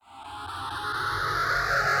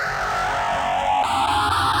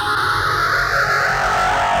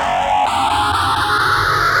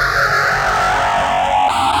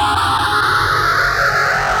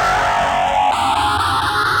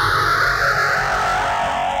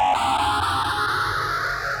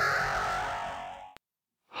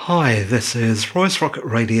Hi, this is Royce Rocket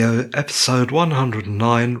Radio, episode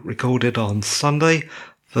 109, recorded on Sunday,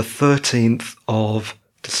 the 13th of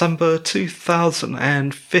December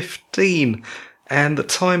 2015, and the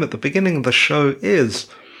time at the beginning of the show is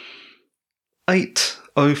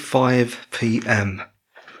 8:05 p.m.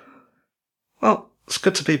 Well, it's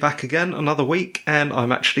good to be back again, another week, and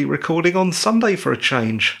I'm actually recording on Sunday for a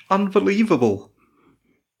change. Unbelievable.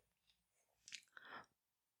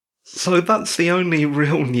 So that's the only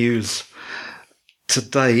real news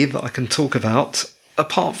today that I can talk about.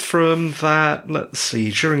 Apart from that, let's see,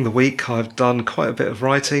 during the week I've done quite a bit of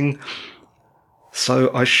writing, so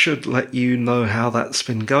I should let you know how that's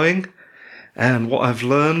been going and what I've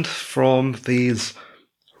learned from these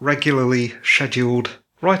regularly scheduled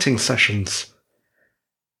writing sessions.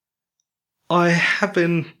 I have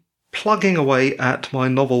been plugging away at my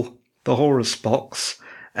novel, The Horrors Box,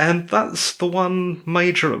 and that's the one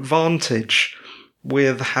major advantage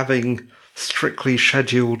with having strictly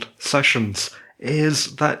scheduled sessions,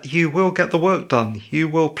 is that you will get the work done. You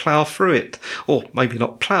will plough through it. Or maybe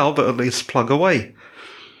not plough, but at least plug away.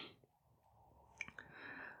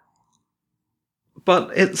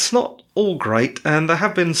 But it's not all great, and there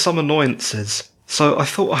have been some annoyances. So I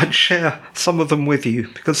thought I'd share some of them with you,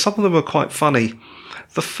 because some of them are quite funny.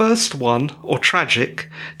 The first one, or tragic,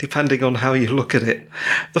 depending on how you look at it.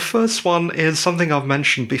 The first one is something I've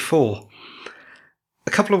mentioned before.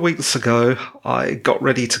 A couple of weeks ago, I got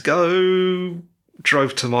ready to go,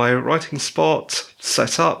 drove to my writing spot,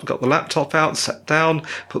 set up, got the laptop out, sat down,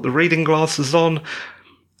 put the reading glasses on,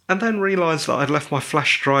 and then realised that I'd left my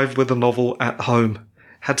flash drive with the novel at home.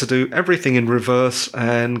 Had to do everything in reverse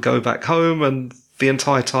and go back home, and the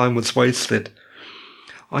entire time was wasted.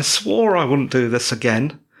 I swore I wouldn't do this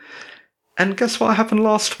again, and guess what happened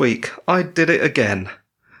last week? I did it again.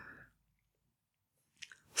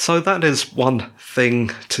 So that is one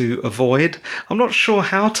thing to avoid. I'm not sure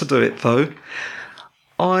how to do it though.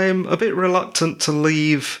 I'm a bit reluctant to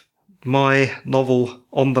leave my novel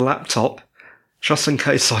on the laptop, just in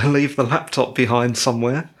case I leave the laptop behind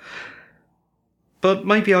somewhere. But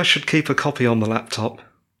maybe I should keep a copy on the laptop,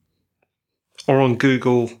 or on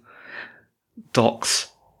Google Docs.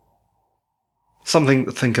 Something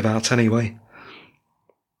to think about anyway.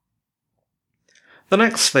 The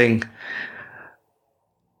next thing,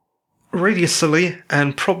 really silly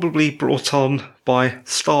and probably brought on by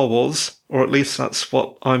Star Wars, or at least that's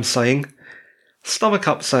what I'm saying. Stomach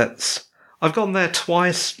upsets. I've gone there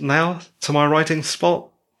twice now to my writing spot.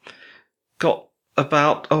 Got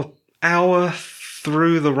about an hour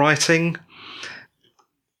through the writing,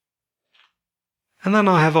 and then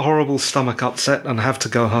I have a horrible stomach upset and have to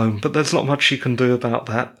go home, but there's not much you can do about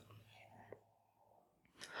that.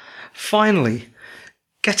 Finally,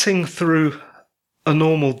 getting through a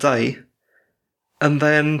normal day and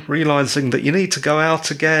then realising that you need to go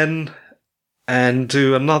out again and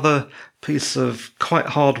do another piece of quite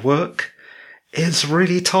hard work is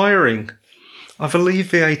really tiring. I've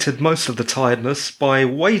alleviated most of the tiredness by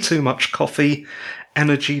way too much coffee,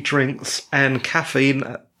 energy drinks and caffeine,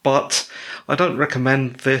 but I don't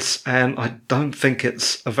recommend this, and I don't think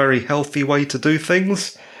it's a very healthy way to do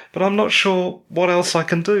things, but I'm not sure what else I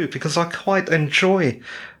can do, because I quite enjoy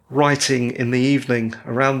writing in the evening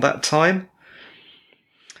around that time.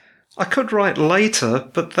 I could write later,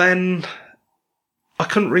 but then I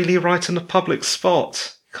couldn't really write in a public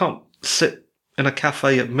spot. Can't sit in a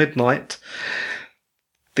cafe at midnight.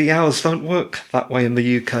 The hours don't work that way in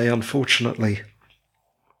the UK, unfortunately.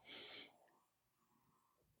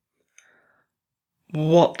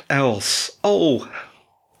 What else? Oh,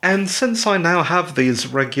 and since I now have these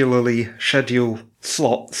regularly scheduled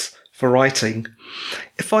slots for writing,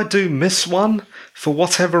 if I do miss one for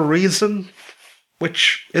whatever reason,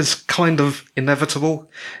 which is kind of inevitable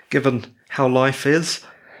given how life is,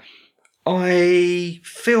 I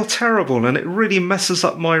feel terrible and it really messes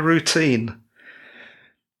up my routine.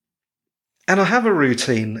 And I have a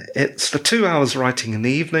routine. It's the 2 hours writing in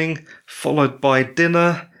the evening, followed by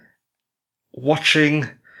dinner, watching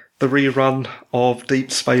the rerun of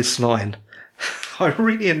Deep Space Nine. I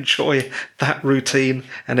really enjoy that routine,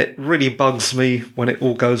 and it really bugs me when it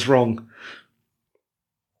all goes wrong.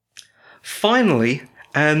 Finally,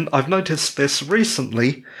 and I've noticed this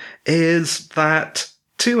recently, is that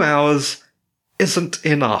 2 hours isn't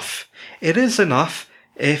enough. It is enough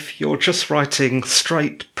if you're just writing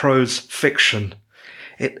straight prose fiction.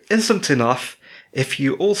 It isn't enough if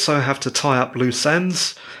you also have to tie up loose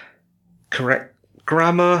ends, correct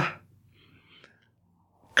grammar,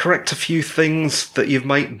 correct a few things that you've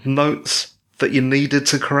made notes that you needed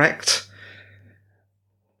to correct.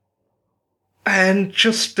 and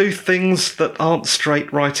just do things that aren't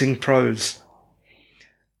straight writing prose.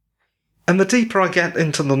 And the deeper I get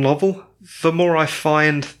into the novel, the more I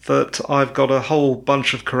find that I've got a whole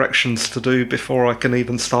bunch of corrections to do before I can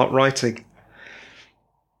even start writing.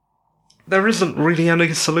 There isn't really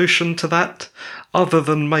any solution to that, other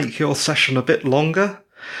than make your session a bit longer,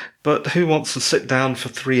 but who wants to sit down for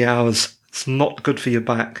 3 hours? It's not good for your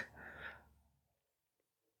back.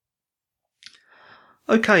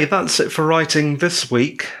 Okay, that's it for writing this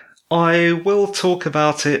week. I will talk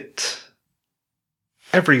about it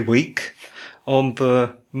every week on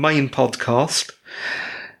the main podcast.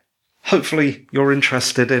 Hopefully you're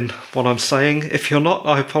interested in what I'm saying. If you're not,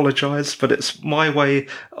 I apologise, but it's my way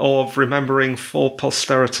of remembering for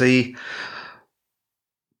posterity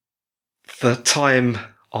the time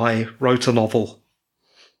I wrote a novel.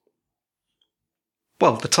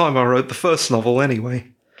 Well, the time I wrote the first novel, anyway.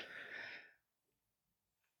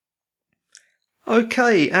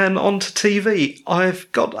 Okay, and on to TV.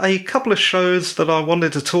 I've got a couple of shows that I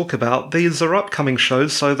wanted to talk about. These are upcoming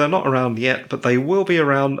shows, so they're not around yet, but they will be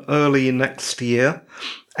around early next year.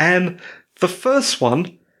 And the first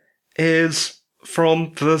one is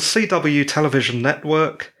from the CW television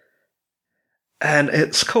network, and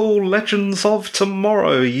it's called Legends of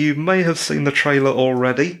Tomorrow. You may have seen the trailer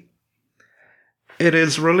already. It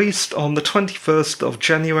is released on the 21st of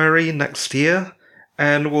January next year,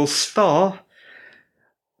 and will star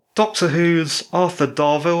Doctor Who's Arthur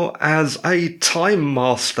Darvill as a Time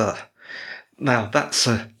Master. Now, that's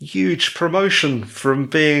a huge promotion from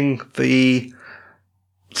being the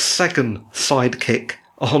second sidekick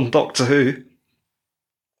on Doctor Who.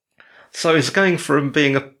 So he's going from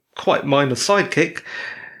being a quite minor sidekick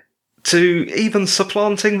to even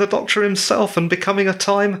supplanting the Doctor himself and becoming a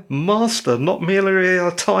Time Master, not merely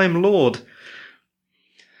a Time Lord.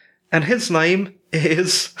 And his name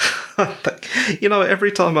is... You know,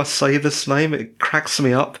 every time I say this name, it cracks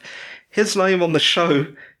me up. His name on the show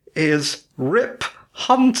is Rip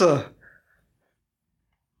Hunter.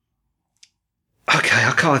 Okay,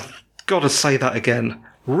 gotta say that again.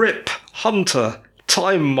 Rip Hunter,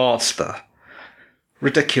 Time Master.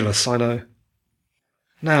 Ridiculous, I know.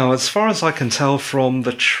 Now, as far as I can tell from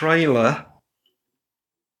the trailer,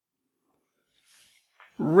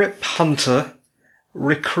 Rip Hunter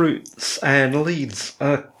recruits and leads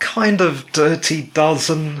a kind of Dirty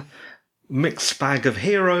Dozen mixed bag of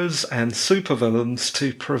heroes and supervillains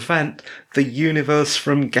to prevent the universe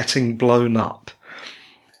from getting blown up.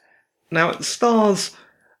 Now, it stars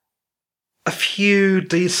a few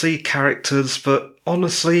DC characters, but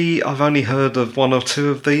honestly, I've only heard of one or two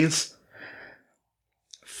of these.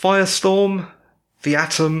 Firestorm, the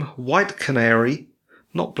Atom, White Canary,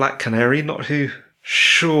 not Black Canary, not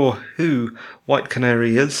sure who White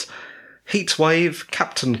Canary is, Heatwave,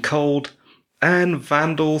 Captain Cold, and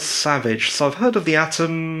Vandal Savage. So I've heard of the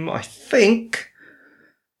Atom, I think,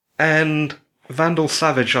 and Vandal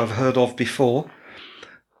Savage I've heard of before.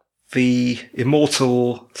 The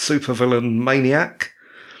immortal supervillain Maniac.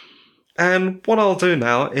 And what I'll do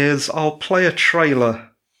now is I'll play a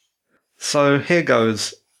trailer. So here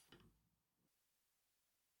goes.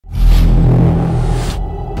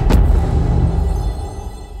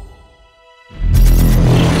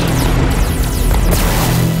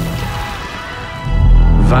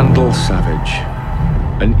 Vandal Savage,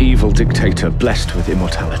 an evil dictator blessed with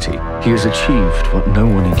immortality. He has achieved what no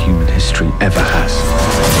one in human history ever has.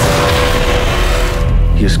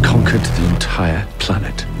 He has conquered the entire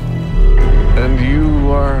planet. And you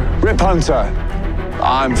are? Rip Hunter.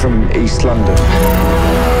 I'm from East London.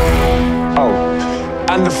 Oh,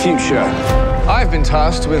 and the future. I've been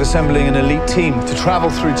tasked with assembling an elite team to travel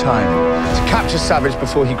through time, to capture Savage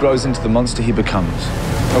before he grows into the monster he becomes.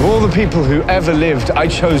 Of all the people who ever lived, I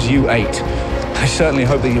chose you 8. I certainly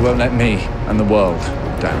hope that you won't let me and the world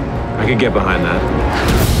down. I could get behind that.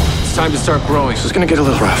 It's time to start growing, so it's gonna get a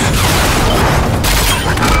little rough.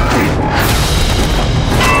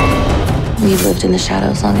 We've lived in the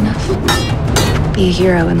shadows long enough. Be a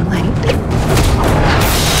hero in the light.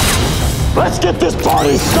 Let's get this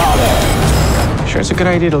party started! Sure it's a good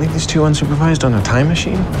idea to leave these two unsupervised on a time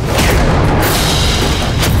machine?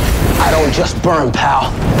 I don't just burn,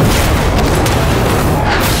 pal.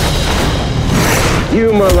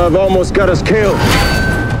 You, my love, almost got us killed.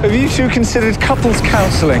 Have you two considered couples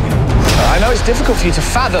counseling? I know it's difficult for you to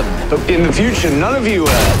fathom, but In the future, none of you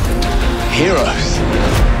are heroes.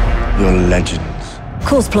 You're legends.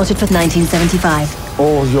 Course plotted for 1975.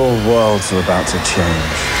 All your worlds are about to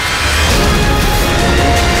change.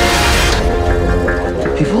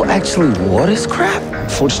 People actually wore this crap?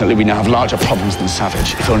 Unfortunately, we now have larger problems than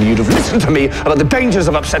Savage. If only you'd have listened to me about the dangers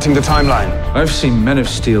of upsetting the timeline. I've seen Men of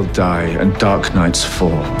Steel die and Dark Knights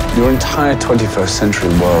fall. Your entire 21st century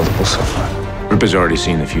world will suffer. Ripper's already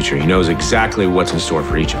seen the future. He knows exactly what's in store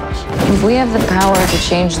for each of us. If we have the power to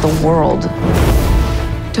change the world,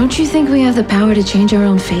 don't you think we have the power to change our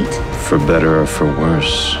own fate? For better or for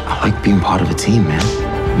worse. I like being part of a team,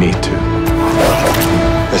 man. Me too.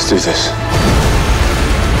 Let's do this.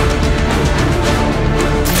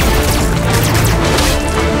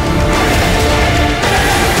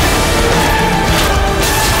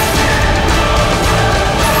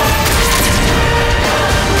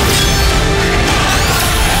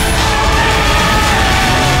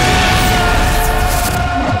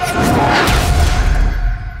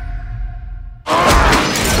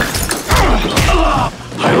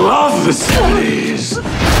 I love the 70s!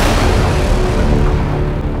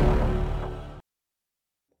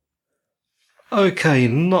 Okay,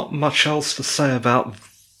 not much else to say about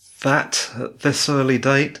that at this early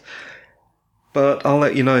date, but I'll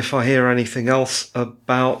let you know if I hear anything else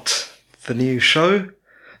about the new show.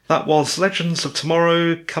 That was Legends of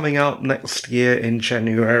Tomorrow, coming out next year in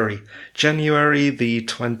January the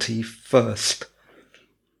 21st.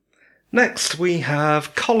 Next we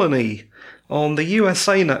have Colony on the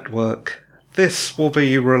USA Network. This will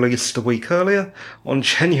be released a week earlier, on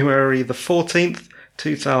January the 14th,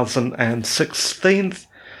 2016,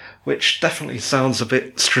 which definitely sounds a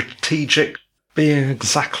bit strategic, being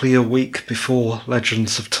exactly a week before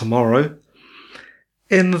Legends of Tomorrow.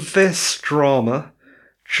 In this drama,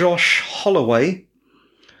 Josh Holloway,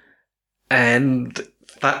 and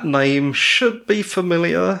that name should be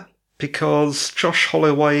familiar because Josh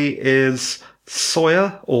Holloway is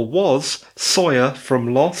Sawyer, or was Sawyer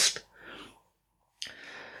from Lost.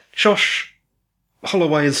 Josh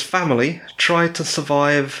Holloway's family tried to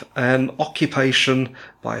survive an occupation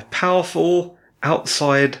by a powerful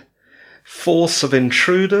outside force of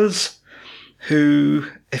intruders who,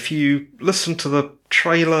 if you listen to the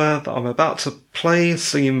trailer that I'm about to play,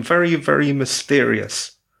 seem very, very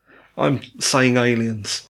mysterious. I'm saying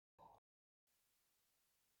aliens.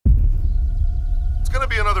 It's going to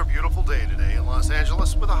be another beautiful day today in Los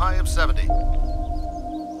Angeles with a high of 70.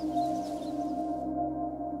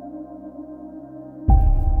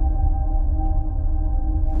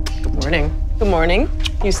 Good morning. Good morning.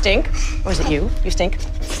 You stink? Or is it you? You stink?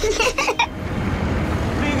 What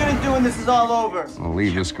are you gonna do when this is all over? I'll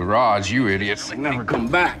leave this garage, you idiots. Never come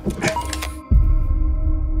back.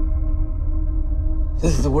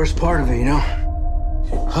 This is the worst part of it, you know?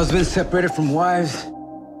 Husbands separated from wives,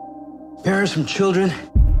 parents from children.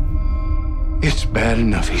 It's bad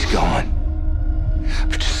enough he's gone.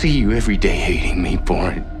 But to see you every day hating me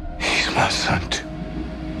for it, he's my son too.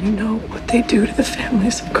 You know what they do to the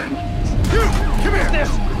families of criminals. You! Come here! This!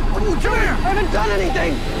 Come here! I haven't done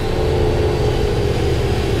anything!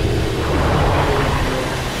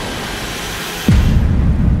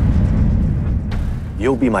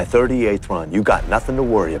 You'll be my 38th run. You got nothing to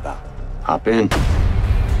worry about. Hop in.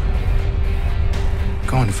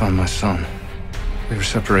 Going to find my son. We were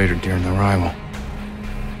separated during the arrival.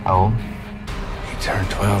 How old? He turned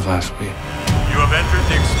 12 last week. You have entered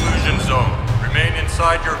the exclusion zone. Remain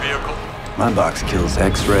inside your vehicle. My box kills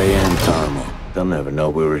X-ray and thermal. They'll never know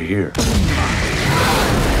we were here.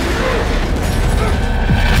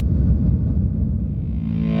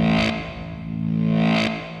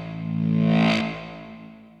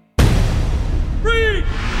 Reed!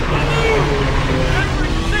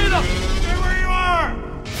 See them! Stay where you are!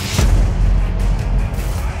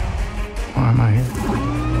 Why am I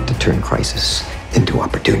here? To turn crisis into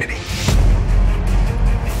opportunity.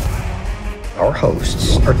 Our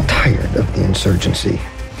hosts are tired of the insurgency.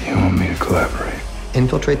 You want me to collaborate?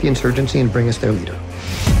 Infiltrate the insurgency and bring us their leader.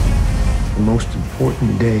 The most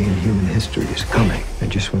important day in human history is coming. I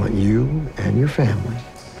just want you and your family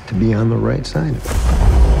to be on the right side of it.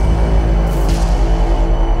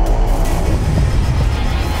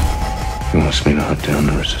 He wants me to hunt down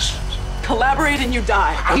the resistance. Collaborate and you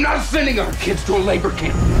die. I'm not sending our kids to a labor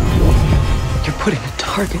camp. You're putting a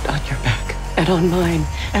target on your back. And on mine,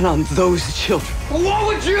 and on those children. Well, what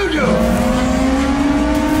would you do?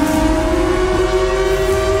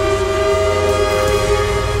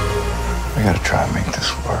 We gotta try and make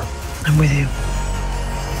this work. I'm with you.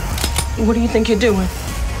 What do you think you're doing?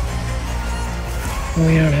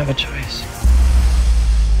 We don't have a choice.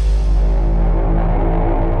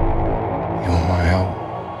 You want my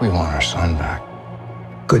help? We want our son back.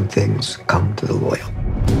 Good things come to the loyal.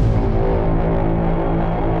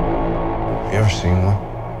 You ever seen one?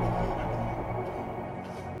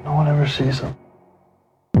 No one ever sees them.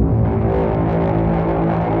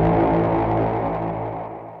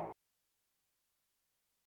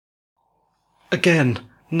 Again,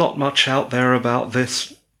 not much out there about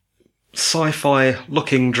this sci-fi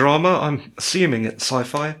looking drama. I'm assuming it's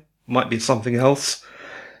sci-fi. Might be something else.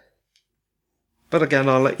 But again,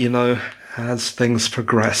 I'll let you know as things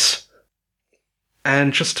progress.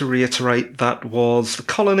 And just to reiterate, that was The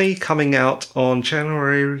Colony, coming out on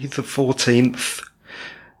January the 14th,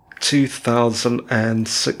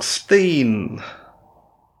 2016.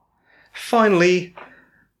 Finally,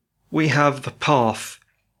 we have The Path.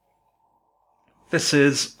 This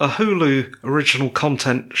is a Hulu original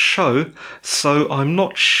content show, so I'm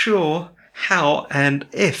not sure how and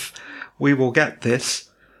if we will get this,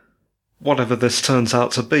 whatever this turns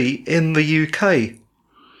out to be, in the UK.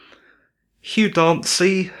 Hugh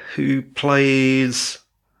Dancy, who plays...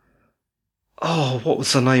 what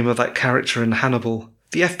was the name of that character in Hannibal?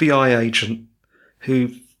 The FBI agent, who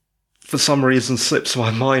for some reason slips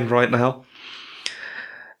my mind right now.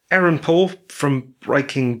 Aaron Paul from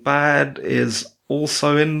Breaking Bad is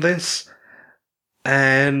also in this.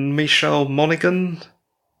 And Michelle Monaghan,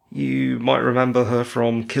 you might remember her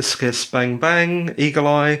from Kiss Kiss Bang Bang, Eagle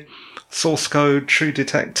Eye, Source Code, True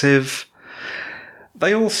Detective.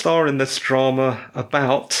 They all star in this drama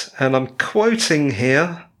about, and I'm quoting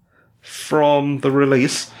here from the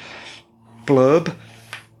release blurb,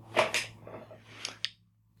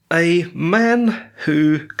 a man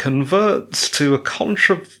who converts to a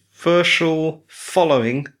controversial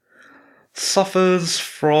following suffers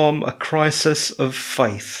from a crisis of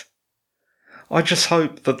faith. I just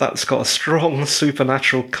hope that that's got a strong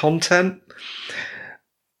supernatural content,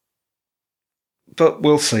 but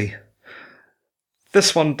we'll see.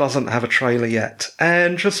 This one doesn't have a trailer yet,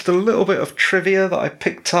 and just a little bit of trivia that I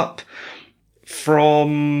picked up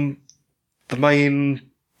from the main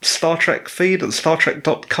Star Trek feed at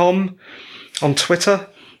StarTrek.com on Twitter.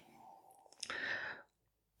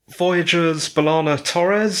 Voyager's B'Elanna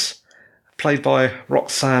Torres, played by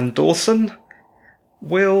Roxanne Dawson,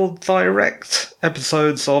 will direct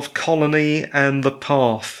episodes of Colony and The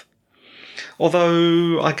Path.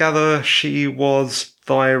 Although I gather she was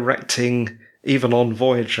directing even on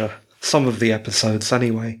Voyager, some of the episodes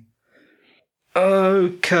anyway.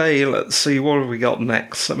 Okay, let's see, what have we got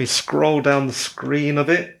next? Let me scroll down the screen a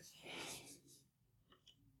bit.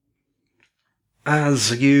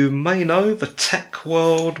 As you may know, the tech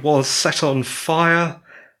world was set on fire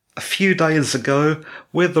a few days ago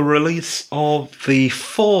with the release of the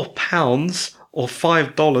 £4 or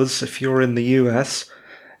 $5 if you're in the US,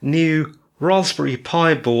 new Raspberry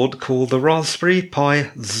Pi board called the Raspberry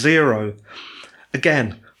Pi Zero.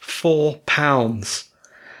 Again, £4.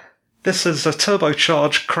 This is a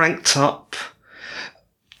turbocharged, cranked up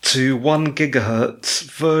to 1 gigahertz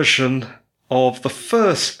version of the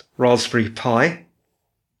first Raspberry Pi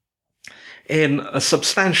in a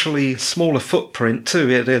substantially smaller footprint too.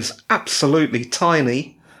 It is absolutely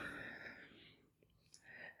tiny.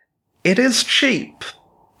 It is cheap,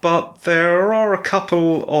 but there are a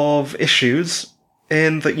couple of issues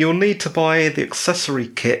in that you'll need to buy the accessory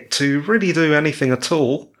kit to really do anything at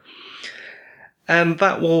all. And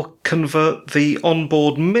that will convert the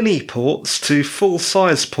onboard mini ports to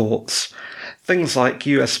full-size ports. Things like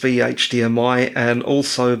USB, HDMI, and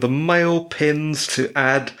also the male pins to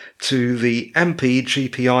add to the MP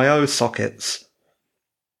GPIO sockets.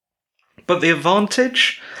 But the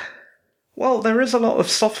advantage? Well, there is a lot of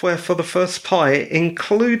software for the first Pi,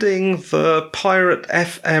 including the Pirate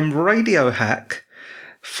FM radio hack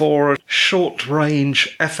for a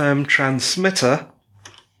short-range FM transmitter.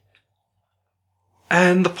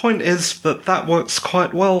 And the point is that that works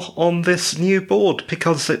quite well on this new board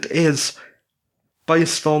because it is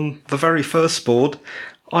based on the very first board.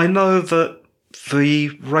 I know that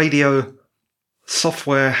the radio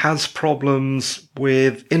software has problems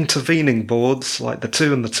with intervening boards like the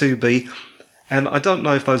 2 and the 2B, and I don't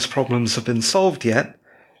know if those problems have been solved yet.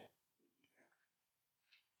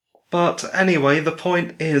 But anyway, the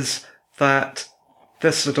point is that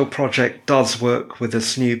this little project does work with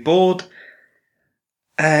this new board,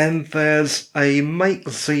 and there's a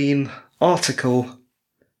Make-Zine article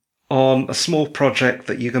on a small project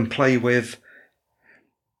that you can play with,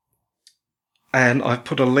 and I've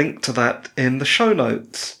put a link to that in the show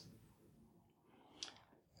notes.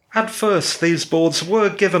 At first, these boards were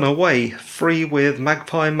given away free with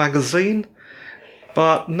Magpie magazine,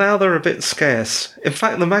 but now they're a bit scarce. In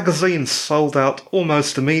fact, the magazine sold out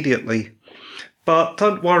almost immediately. But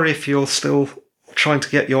don't worry if you're still trying to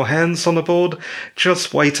get your hands on a board,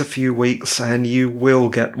 just wait a few weeks and you will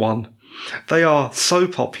get one. They are so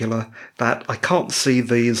popular that I can't see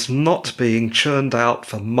these not being churned out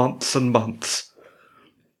for months and months.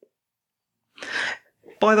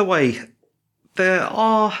 By the way, there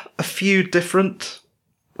are a few different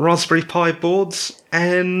Raspberry Pi boards,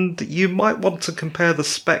 and you might want to compare the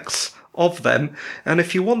specs of them. And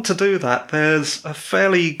if you want to do that, there's a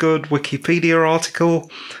fairly good Wikipedia article,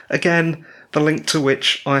 again, the link to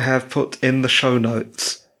which I have put in the show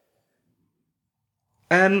notes.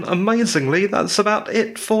 And amazingly, that's about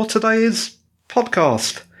it for today's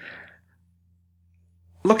podcast.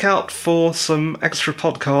 Look out for some extra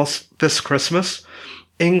podcasts this Christmas,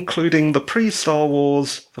 including the pre-Star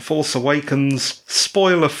Wars The Force Awakens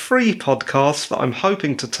spoiler-free podcast that I'm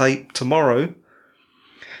hoping to tape tomorrow.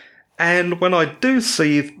 And when I do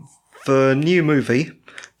see the new movie,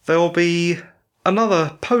 there'll be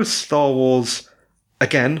another post-Star Wars,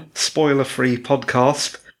 again, spoiler-free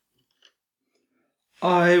podcast.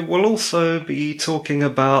 I will also be talking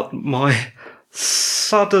about my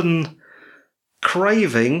sudden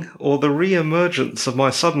craving, or the re-emergence of my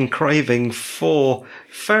sudden craving for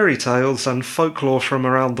fairy tales and folklore from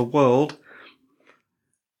around the world.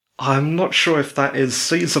 I'm not sure if that is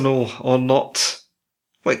seasonal or not.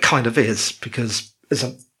 Well, it kind of is, because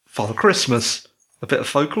isn't Father Christmas a bit of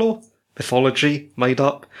folklore? Mythology, made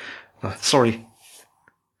up? Sorry.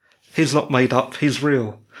 He's not made up, he's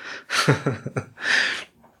real.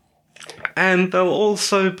 And there'll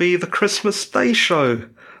also be the Christmas Day show.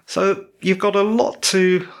 So you've got a lot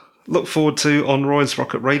to look forward to on Roy's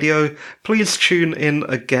Rocket Radio. Please tune in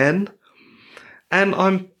again. And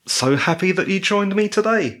I'm so happy that you joined me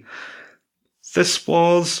today. This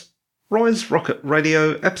was Roy's Rocket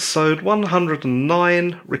Radio episode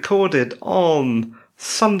 109, recorded on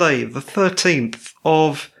Sunday the 13th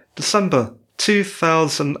of December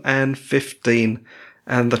 2015.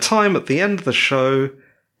 And the time at the end of the show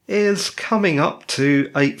is coming up to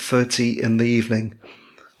 8:30 in the evening.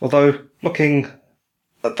 Although, looking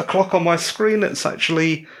at the clock on my screen, it's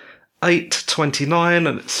actually 8:29,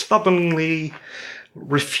 and it's stubbornly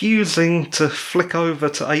refusing to flick over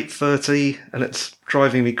to 8:30, and it's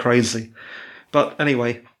driving me crazy. But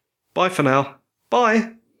anyway, bye for now.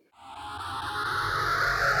 Bye!